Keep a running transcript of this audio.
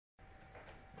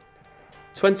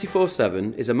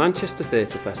24/7 is a Manchester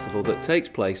theatre festival that takes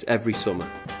place every summer.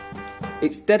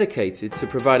 It's dedicated to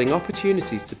providing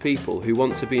opportunities to people who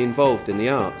want to be involved in the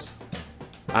arts.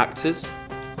 Actors,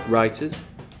 writers,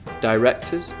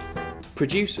 directors,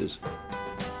 producers.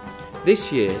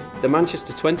 This year, the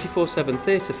Manchester 24/7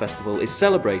 Theatre Festival is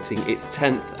celebrating its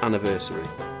 10th anniversary.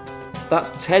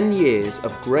 That's 10 years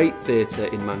of great theatre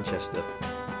in Manchester,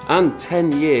 and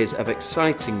 10 years of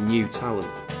exciting new talent.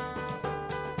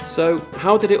 So,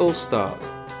 how did it all start?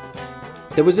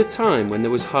 There was a time when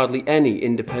there was hardly any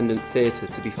independent theatre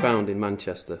to be found in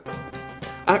Manchester.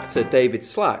 Actor David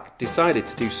Slack decided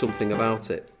to do something about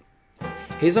it.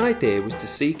 His idea was to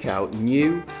seek out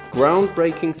new,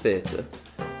 groundbreaking theatre,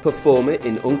 perform it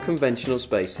in unconventional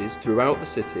spaces throughout the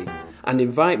city, and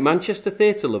invite Manchester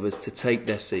theatre lovers to take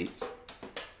their seats.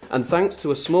 And thanks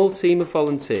to a small team of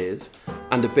volunteers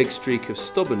and a big streak of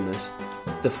stubbornness,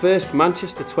 the first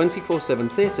Manchester 24/7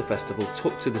 Theatre Festival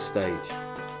took to the stage.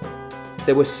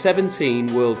 There were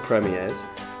 17 world premieres,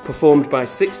 performed by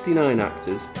 69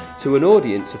 actors to an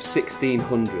audience of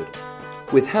 1,600,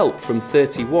 with help from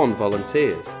 31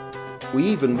 volunteers. We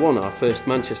even won our first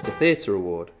Manchester Theatre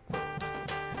Award.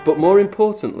 But more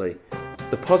importantly,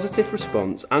 the positive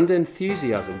response and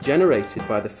enthusiasm generated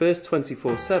by the first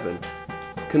 24/7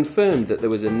 confirmed that there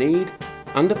was a need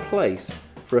and a place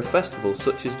for a festival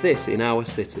such as this in our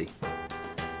city.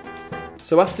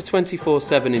 So after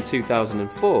 24/7 in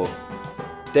 2004,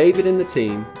 David and the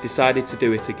team decided to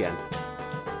do it again.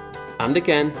 And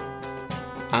again,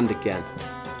 and again.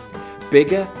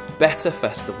 Bigger, better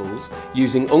festivals,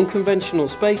 using unconventional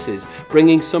spaces,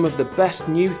 bringing some of the best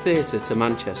new theatre to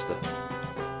Manchester.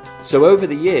 So over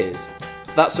the years,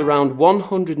 that's around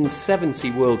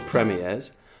 170 world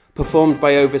premieres, performed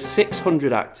by over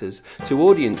 600 actors to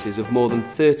audiences of more than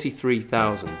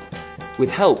 33,000,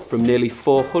 with help from nearly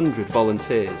 400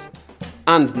 volunteers,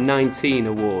 and 19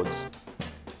 awards.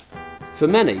 For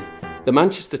many, the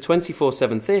Manchester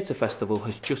 24/7 Theatre Festival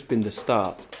has just been the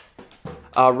start.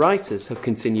 Our writers have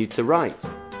continued to write,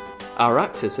 our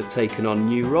actors have taken on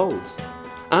new roles,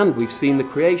 and we've seen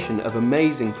the creation of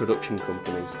amazing production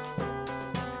companies.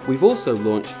 We've also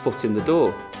launched Foot in the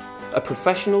Door, a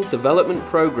professional development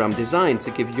programme designed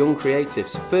to give young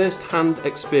creatives first-hand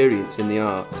experience in the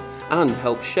arts and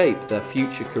help shape their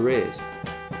future careers.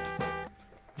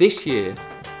 This year,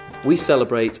 we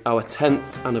celebrate our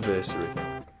 10th anniversary.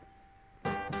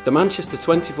 The Manchester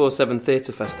 24/7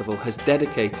 Theatre Festival has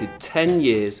dedicated 10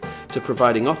 years to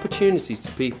providing opportunities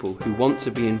to people who want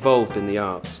to be involved in the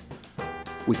arts.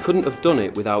 We couldn't have done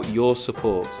it without your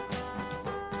support.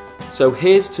 So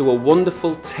here's to a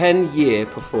wonderful 10-year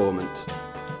performance.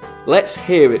 Let's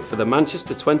hear it for the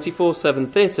Manchester 24/7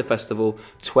 Theatre Festival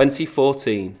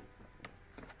 2014.